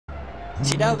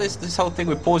See, now there's this whole thing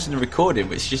with pausing the recording,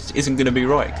 which just isn't going to be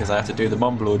right because I have to do the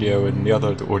mumble audio and the other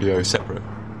audio separate.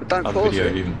 But don't other pause video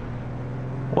it. even.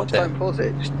 What Just then? don't pause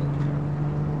it. Just...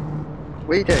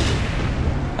 What are you doing?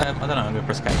 I don't know. I'm going to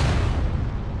press K.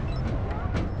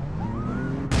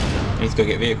 I need to go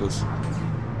get vehicles.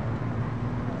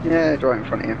 Yeah, it's right in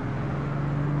front of you.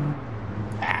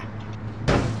 Ah.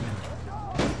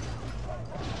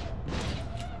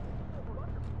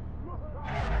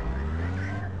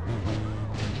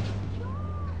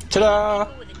 Ta-da!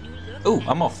 Ooh,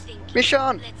 I'm off.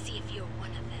 Mission! Let's see if you're one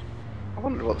of them. I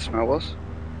wondered what the smell was.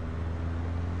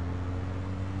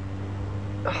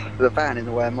 Ugh, the van in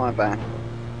the way of my van.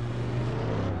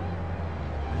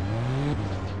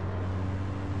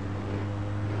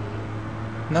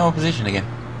 No opposition again.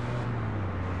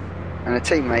 And a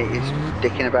teammate is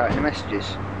dicking about in the messages.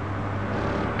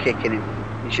 Kicking him.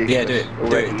 He's useless. Yeah, do it. Do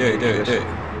Already it, do it, do it, do useless. it.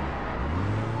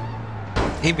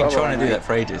 He's been Alright, trying to do mate. that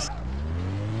for ages.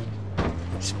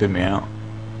 Spin me out.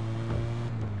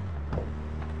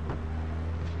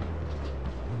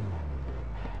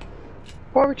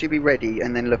 Why would you be ready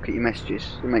and then look at your messages?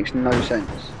 It makes no sense.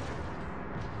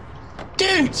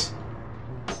 Dude!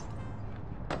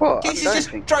 What? He just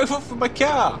Anything. drove off with my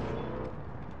car!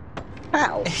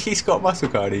 How? He's got a muscle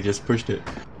car and he just pushed it.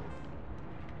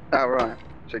 Oh, right.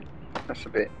 So that's a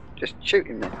bit. Just shoot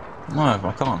him then. No,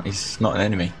 I can't. He's not an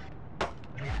enemy.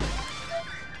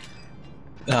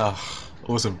 Oh,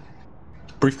 awesome.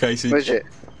 Briefcasage. Where's it?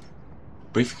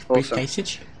 Awesome.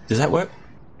 Briefcasage? Does that work?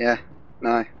 Yeah.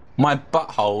 No. My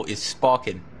butthole is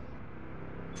sparking.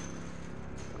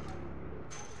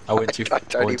 I went too, I I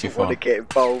don't went too even want far. to get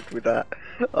involved with that.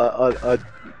 I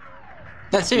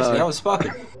No, seriously, No. I was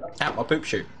sparking. Out my poop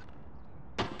chute.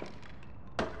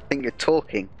 think you're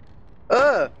talking.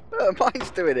 Mine's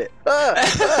doing it.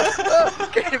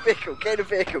 Get in a vehicle, get in a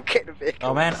vehicle, get in a vehicle.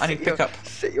 Oh man, I need to pick up.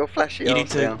 Sit your flashy You arse need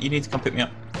to, down. you need to come pick me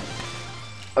up.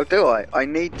 Oh, do I? I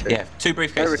need to. Yeah, two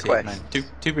briefcases. No here, requests. man.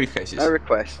 Two briefcases. No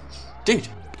requests. Dude.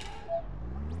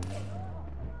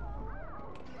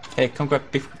 Hey, come grab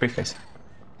briefcase.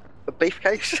 A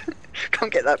beefcase? Come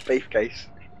get that beefcase.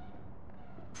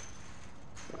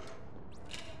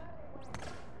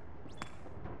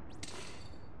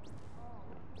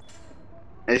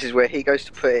 And this is where he goes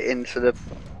to put it into the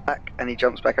back and he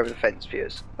jumps back over the fence for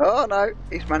us. Oh no,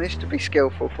 he's managed to be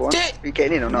skillful for once. Shit! Are you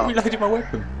getting in or I not? reloaded my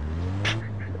weapon.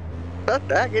 But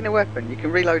that, getting a weapon, you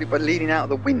can reload it by leaning out of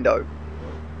the window.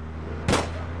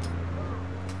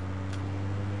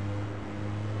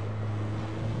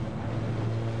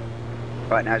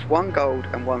 Right, now it's 1 gold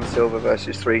and 1 silver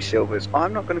versus 3 silvers.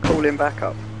 I'm not going to call him back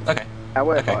up. Okay.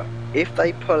 However, Okay. if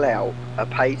they pull out a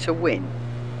pay to win,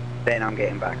 then I'm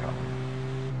getting back up.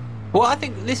 Well, I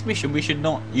think this mission we should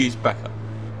not use backup.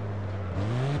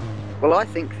 Well, I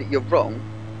think that you're wrong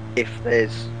if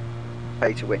there's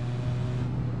pay to win.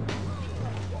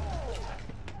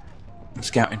 I'm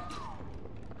scouting.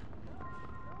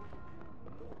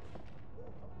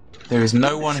 There is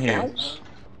no one here. Scouts?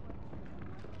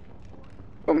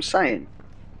 What I'm saying.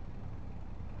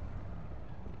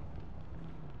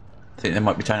 I think they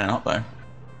might be turning up though.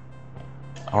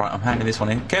 Alright, I'm handing this one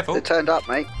in. Careful! They've turned up,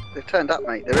 mate. They've turned up,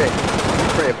 mate. They're in.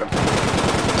 3 of them.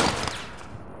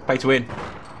 Pay to win.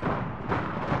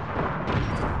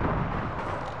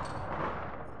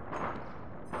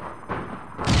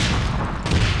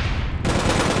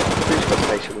 Who's got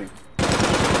pay to win?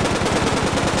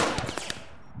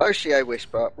 OCA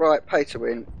Whisper. Right, pay to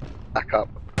win. Back up.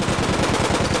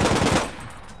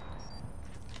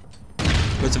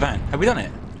 Where's the van? Have we done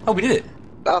it? Oh, we did it.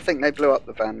 I think they blew up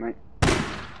the van, mate.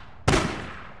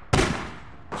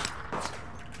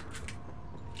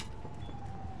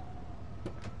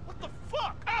 What the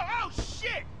fuck? Oh,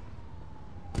 shit!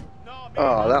 No, man.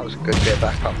 Oh, that was a good bit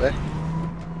back up there.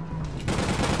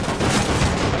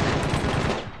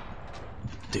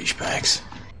 Douchebags.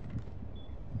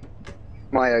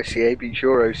 My OCA beats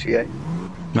your OCA.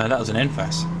 No, that was an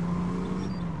NFAS.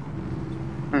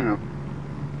 Oh.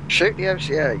 Shoot the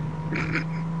OCA.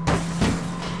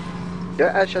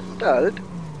 Yeah, as you did.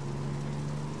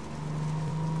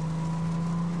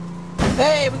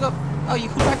 Hey, we got. Oh, you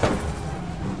called back up.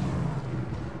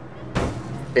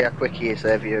 See how quick he is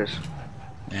there, viewers.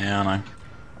 Yeah, I know.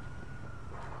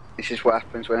 This is what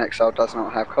happens when Exile does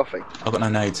not have coffee. I've got no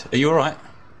nades. Are you alright?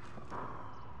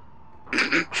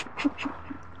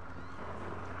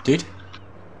 Dude?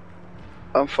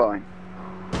 I'm fine.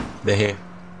 They're here.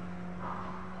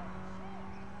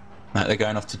 No, they're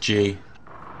going off to G.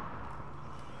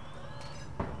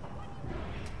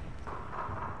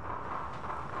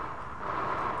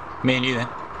 Me and you then.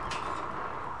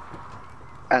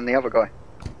 And the other guy.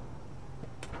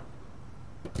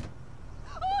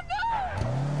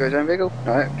 Go his own vehicle?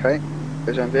 No, okay. Go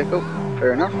his own vehicle.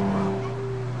 Fair enough.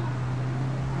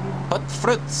 Hot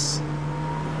fruits.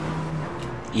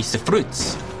 Eat the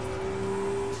fruits.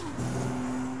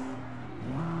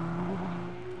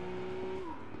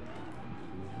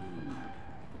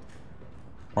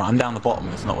 Right, I'm down the bottom.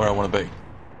 It's not where I want to be.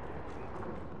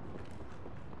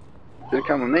 Gonna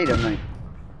come with me then, mate.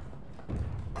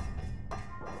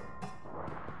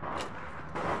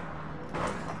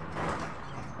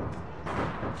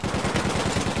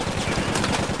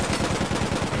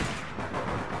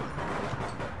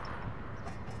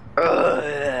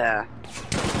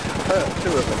 Hurt 2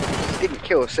 of them. Didn't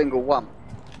kill a single one.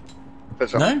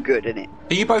 Because I'm No? good, innit?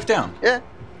 Are you both down? Yeah.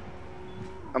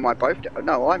 Am I both down?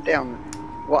 No, I'm down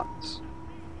once.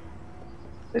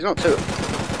 There's not 2 of them.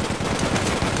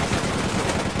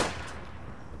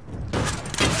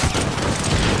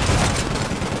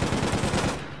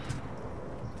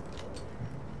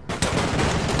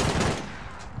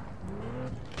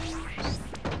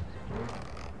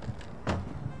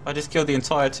 I just killed the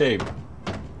entire team.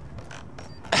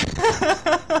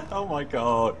 Oh my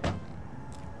god.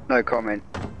 No comment.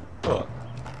 What?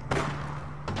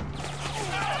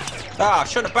 Ah,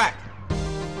 shut it back!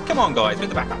 Come on guys, with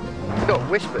the backup. Got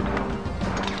whispered.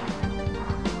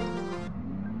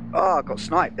 Oh, I got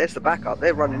sniped. There's the backup.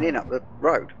 They're running in up the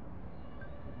road.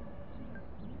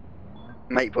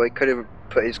 Mate boy could have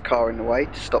put his car in the way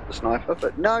to stop the sniper,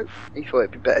 but no, he thought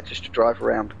it'd be better just to drive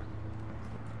around.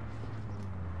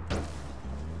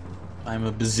 I'm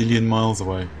a bazillion miles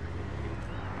away.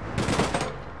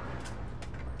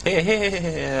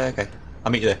 Here, okay.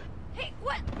 I'll meet you there. Hey,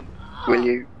 what? Will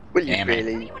you? Will you Yeah, mate.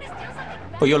 really? You wanna steal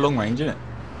something? Well, you're long range, isn't it?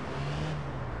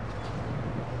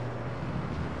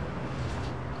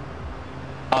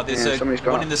 Oh, there's Yeah, somebody's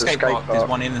gone one up in the to the skate skate park. There's park.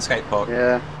 one in the skate park.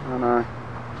 Yeah, I know.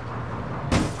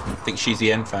 I think she's the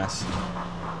NFAS.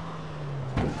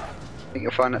 I think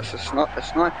you'll find that's a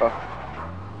sniper.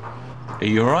 Are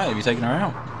you alright? Have you taken her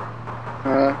out?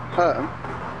 Hurt him.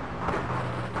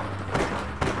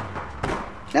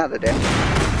 Now they're dead.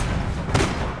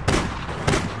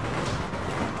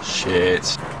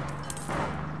 Shit.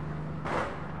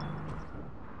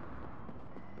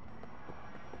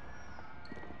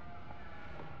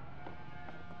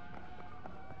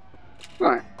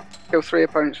 Right. Kill 3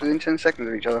 opponents within 10 seconds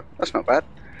of each other. That's not bad.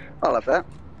 I'll have that.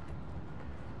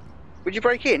 Would you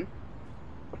break in?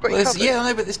 I've got Well, you covered. yeah, I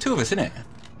know, but there's 2 of us, isn't it?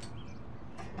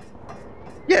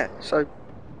 Yeah, so...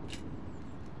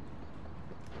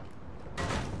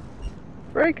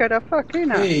 Break the fuck in.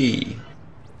 Hey.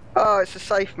 Oh, it's a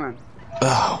safe man.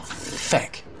 Oh,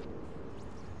 feck.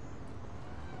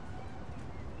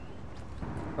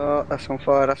 Oh, that's on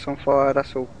fire, that's on fire,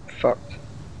 that's all fucked.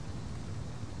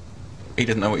 He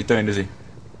doesn't know what you're doing, does he?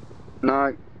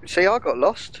 No. See, I got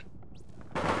lost.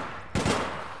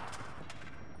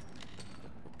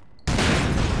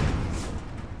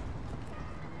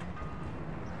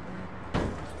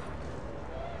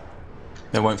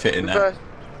 They won't fit in there.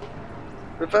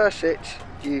 Reverse it,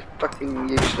 you fucking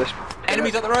useless.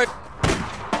 Enemies up the road!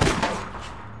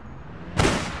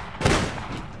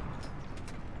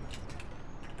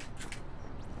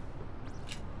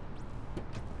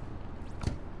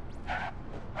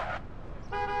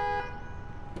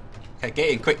 Okay, get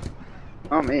in, quick.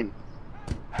 I'm in.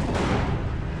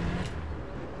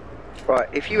 Right,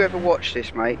 if you ever watch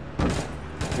this, mate,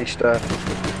 Mr.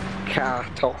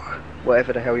 Kartok,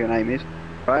 whatever the hell your name is,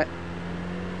 right?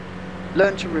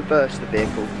 Learn to reverse the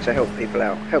vehicle to help people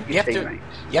out, help your teammates.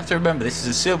 You have to remember, this is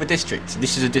a silver district.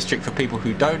 This is a district for people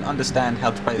who don't understand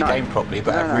how to play the game properly,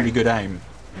 but have really good aim.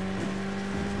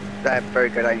 They have very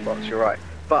good aimbots, you're right.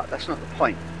 But that's not the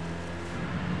point.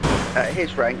 At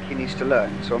his rank, he needs to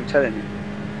learn, so I'm telling you.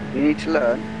 You need to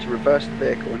learn to reverse the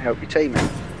vehicle and help your teammate.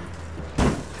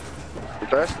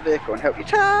 Reverse the vehicle and help your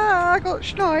I got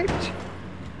sniped!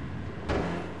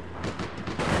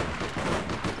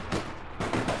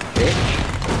 Bitch.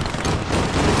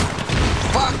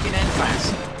 Fucking NFAS!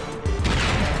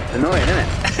 Annoying, isn't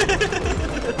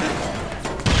it?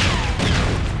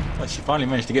 Well, she finally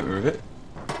managed to get me with it.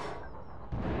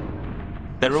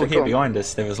 They're all So here go on. behind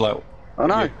us. There was like... I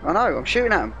know, Yeah. I know, I'm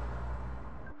shooting at them.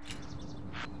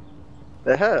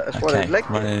 They're hurt, that's why Okay, they've legged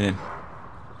it. running in.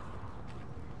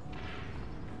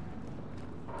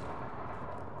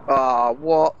 Ah,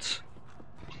 what?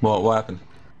 What happened?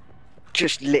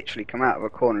 Just literally come out of a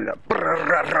corner like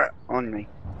brrrr on me.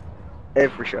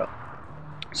 Every shot.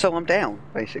 So I'm down,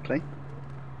 basically.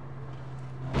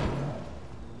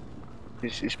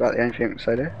 It's about the only thing I can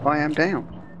say there. I am down.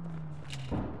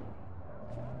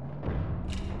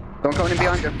 Someone coming in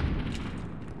behind you.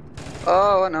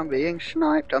 Oh, and I'm being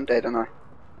sniped. I'm dead, aren't I?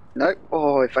 Nope.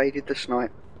 Oh, evaded the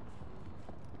snipe.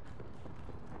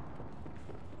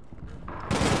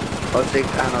 I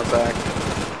zigged and I zagged.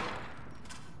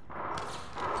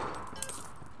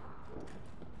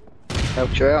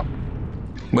 Helped you out.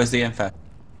 Where's the info?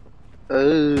 I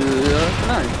don't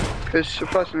know. Because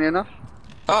surprisingly enough.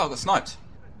 Oh, I got sniped.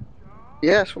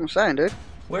 Yeah, that's what I'm saying, dude.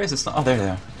 Where is the snipe? Oh, there they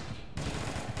are.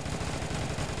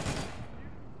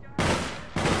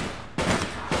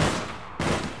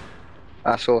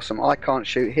 That's awesome. I can't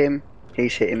shoot him.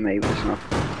 He's hitting me with a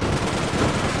sniper.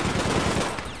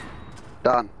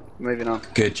 Done. Moving on.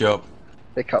 Good job.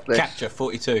 Pick up this. Capture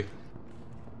 42.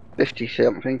 50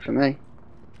 something for me.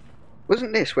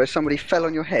 Wasn't this where somebody fell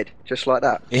on your head just like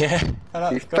that? Yeah.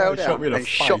 You fell down and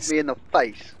shot me in the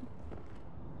face.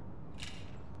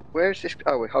 Where is this?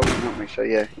 Oh, we're holding on me, so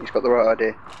yeah, he's got the right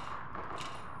idea.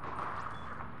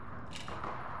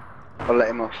 I'll let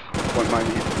him off. Won't mind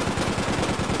him.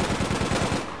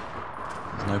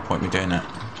 There's no point me doing that.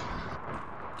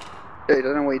 Dude, I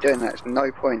don't know what you're doing. That's no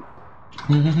point.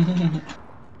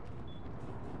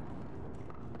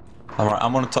 Alright,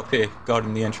 I'm on the top here,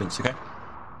 guarding the entrance, okay?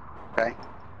 Okay.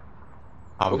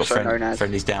 Oh, we've got Also known as-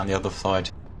 friendlies down the other side.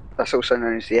 That's also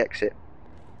known as the exit.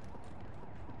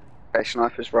 Okay,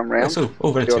 snipers run round. That's all to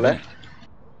your relative, left.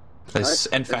 There's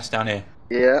No, NFAS down here.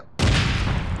 Yeah.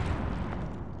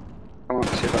 Come on,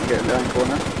 see if I can get in the own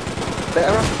corner. Let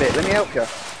her up a bit, let me help you.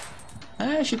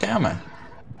 Ah, she's down, man.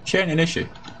 She ain't an issue.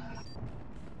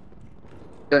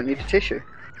 Don't need a tissue.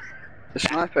 The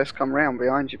sniper has come round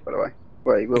behind you, by the way.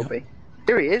 Well, he will be.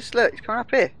 Here he is, look, he's coming up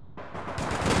here.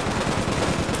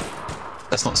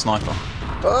 That's not a sniper.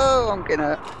 Oh, I'm getting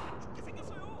hurt.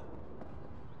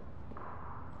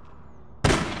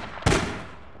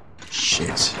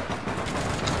 Shit.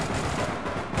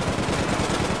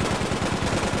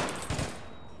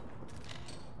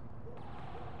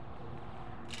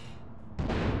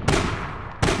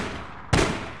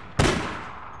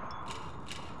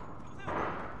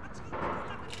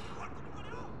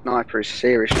 Sniper is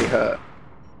seriously hurt.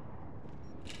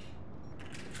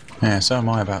 Yeah, so am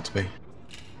I about to be.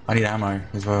 I need ammo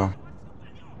as well.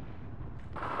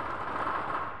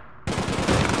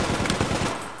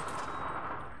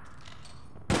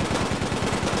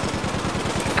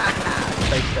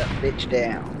 Chase that bitch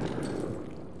down.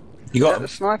 You Is that got the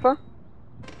sniper?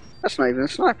 That's not even a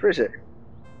sniper, is it?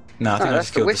 No, I think I that's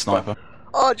just the killed the whisper. sniper.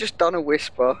 Oh, I just done a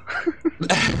whisper.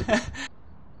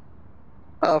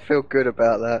 I feel good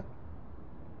about that.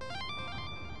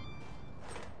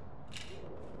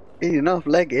 He didn't half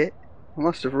leg it. I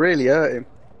must have really hurt him.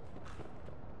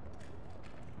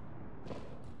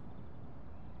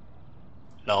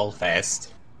 Lol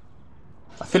fest.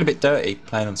 I feel a bit dirty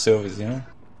playing on silvers, you know?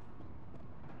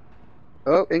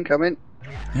 Oh, incoming.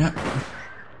 Yeah.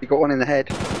 You got one in the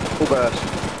head. Full burst.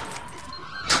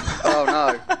 Oh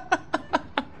no.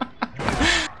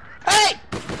 Hey!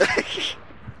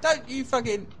 Don't you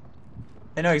fucking...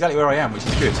 They know exactly where I am, which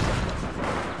is good.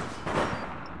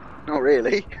 Not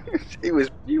really. You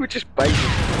were just baiting.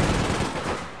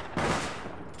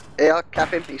 Here,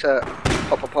 cap him. He's hurt.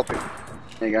 Pop him.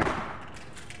 There you go.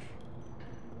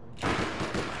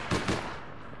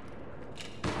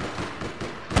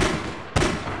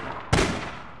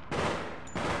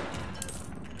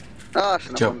 Ah, that's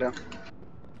another one down.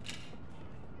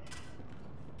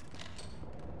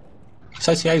 This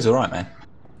OCA's alright, man.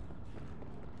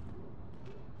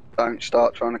 Don't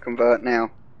start trying to convert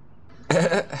now.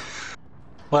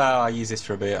 Well, I use this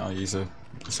for a bit, I'll use a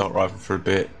assault rifle for a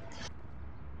bit.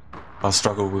 I'll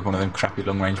struggle with one of them crappy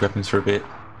long range weapons for a bit.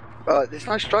 There's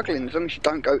no struggling as long as you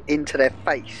don't go into their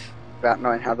face without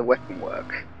knowing how the weapon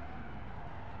works.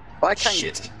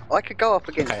 Shit. I could go up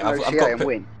against Okay, an I've OCA got and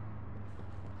win.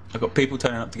 I've got people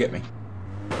turning up to get me.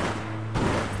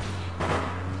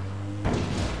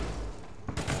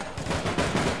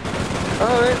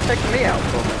 Oh, they're taking me out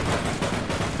for me.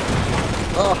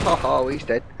 Oh, he's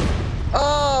dead.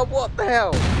 Oh, what the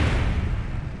hell?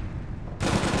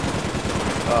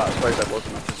 Oh, I suppose that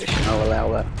wasn't a position. I'll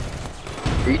allow that.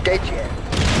 Are you dead yet?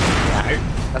 No.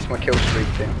 That's my kill streak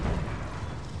thing.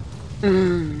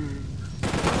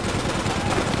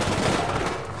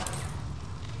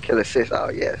 Kill assist. Oh,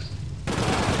 yes.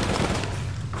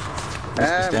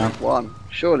 And down. we've won.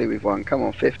 Surely we've won. Come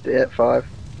on, 50 at 5,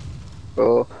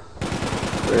 4,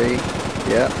 3,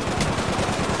 yeah,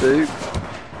 2,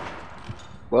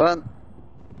 1.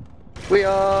 We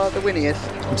are the winningest.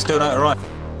 I'm still not right.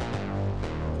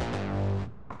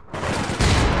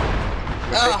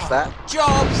 Fix that.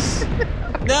 Jobs!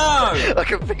 No! I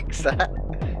can fix that.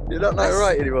 You're not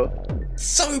right anymore.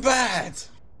 So bad!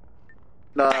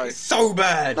 No. It's so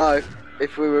bad! No.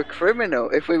 if we were criminal,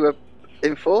 if we were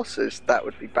enforcers, that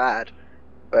would be bad.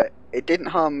 But it didn't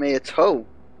harm me at all.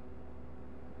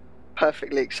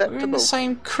 Perfectly acceptable. We're in the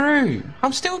same crew.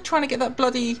 I'm still trying to get that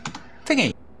bloody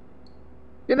thingy.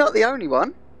 You're not the only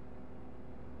one.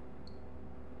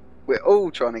 We're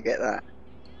all trying to get that.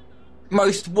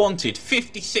 Most wanted,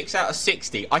 56 out of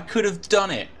 60. I could have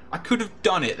done it. I could have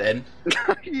done it then.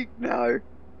 No, you know.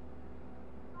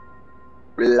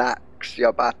 Relax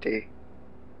your body.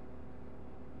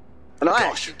 And I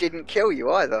actually didn't kill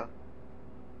you either.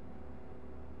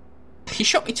 He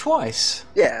shot me twice.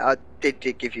 Yeah, I did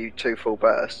give you 2 full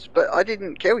bursts, but I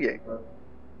didn't kill you.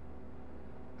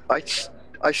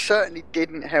 I certainly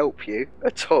didn't help you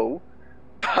at all,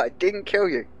 but I didn't kill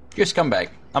you. You're a scumbag.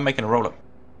 I'm making a roll up.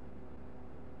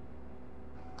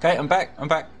 Okay, I'm back. I'm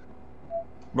back.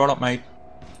 Roll up, mate.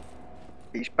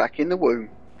 He's back in the womb.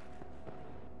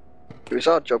 It was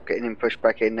our job getting him pushed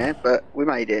back in there, but we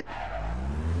made it.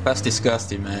 That's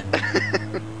disgusting, man.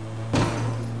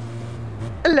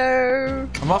 Hello!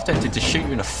 I'm after tempted to shoot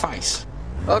you in the face.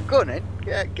 Oh, go on then.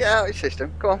 Get out of your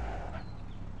system. Come on.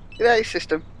 Get out of your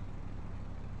system.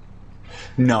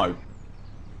 No.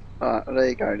 Alright, well, there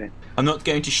you go then. I'm not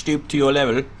going to stoop to your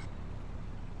level.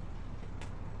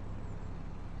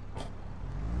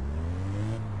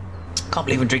 Can't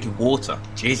believe I'm drinking water.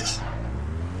 Jesus.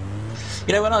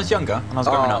 You know, when I was younger, when I was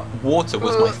growing up, water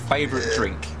was my favourite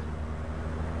drink.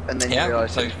 And then Yeah, you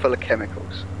realise so- it's full of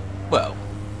chemicals. Well,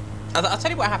 I'll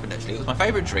tell you what happened actually. It was my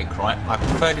favourite drink, right? I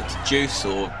preferred it to juice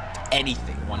or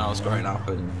anything when I was growing up,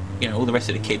 and you know, all the rest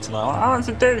of the kids were like, I want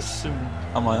some juice. And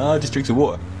I'm like, oh, I just drink some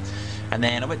water. And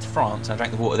then I went to France and I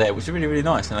drank the water there, which was really, really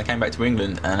nice. And I came back to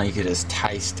England and you could just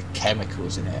taste the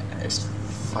chemicals in it, and it's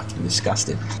fucking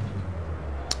disgusting.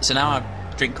 So now I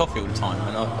drink coffee all the time,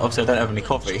 and obviously I don't have any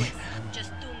coffee.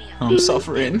 Just do me a I'm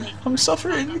suffering. I'm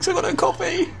suffering because I've got no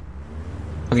coffee.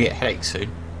 I'm gonna get a headache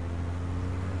soon.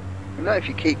 You know, if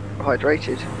you keep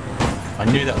hydrated. I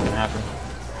knew that was gonna happen.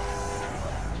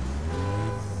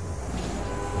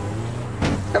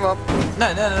 Come on. No,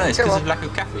 it's Come because on. of lack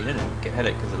of caffeine, isn't it? Get a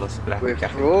headache because of lack of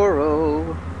caffeine.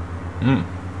 Withdrawal. Mm.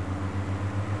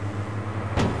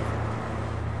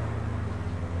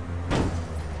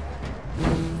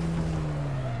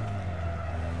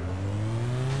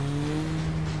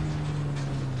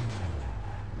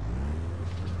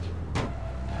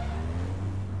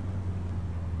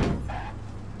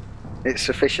 It's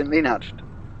sufficiently nudged.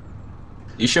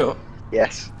 You sure?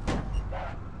 Yes.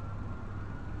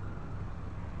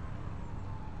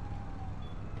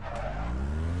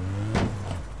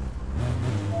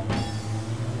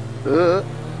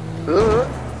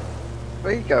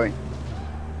 Where are you going?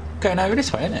 Going over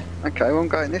this way, isn't it? Okay, well I'm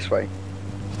going this way.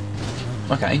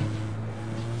 Okay.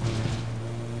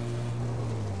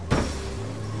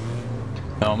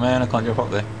 Oh man, I can't jump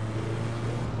up there.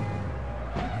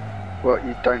 What,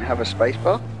 you don't have a space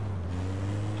bar?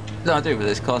 No, I do, but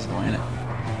there's cars in the way,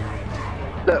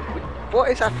 innit? Look, what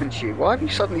has happened to you? Why have you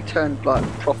suddenly turned like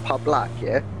proper black,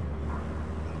 yeah?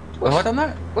 Have I done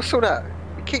that? What's all that?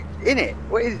 You keep in it.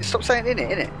 What is it? Stop saying in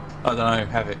it, in it. I don't know,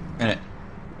 have it, innit?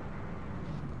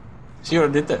 See what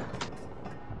I did there?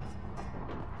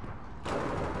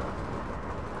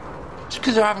 It's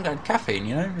because I haven't got caffeine,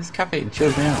 you know? This caffeine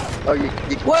chills me out. Oh, you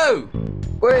Whoa!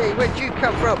 wait, where'd you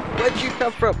come from? Where'd you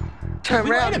come from? Turn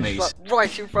We were around, enemies. it's like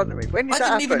right in front of me. When did I that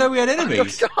didn't even know we had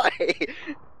enemies. Die.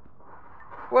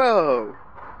 Whoa.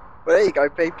 Well, there you go,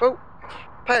 people.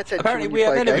 Pay attention. Apparently when we you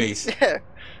have play enemies. games. Yeah.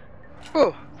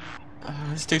 Oh,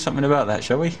 Let's do something about that,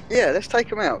 shall we? yeah, let's take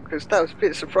them out, because that was a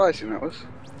bit surprising, that was.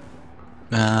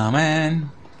 Oh man.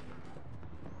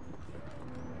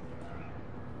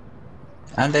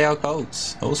 And they are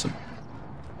golds. Awesome.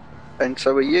 And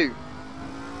so are you.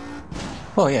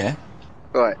 Oh yeah.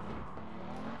 Right.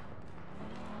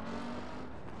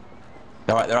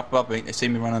 Alright, they're up above me. They see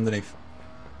me run underneath.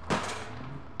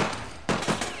 Don't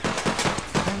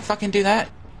fucking do that.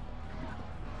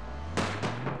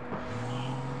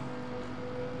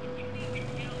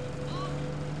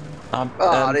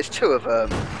 There's 2 of them.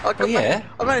 yeah.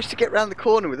 I managed to get round the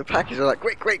corner with the package. I'm like,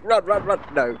 quick, run.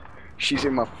 No, she's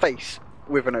in my face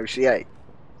with an OCA.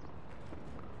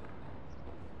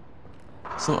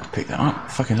 Thought I'd pick that up.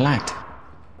 Fucking lagged.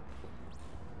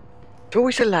 It's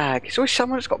always a lag. It's always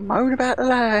someone that's got to moan about the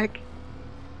lag.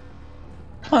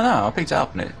 Oh no, I picked it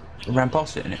up and it ran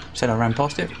past it and it said I ran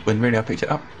past it when really I picked it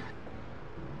up.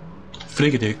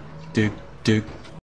 Fligadook, dook.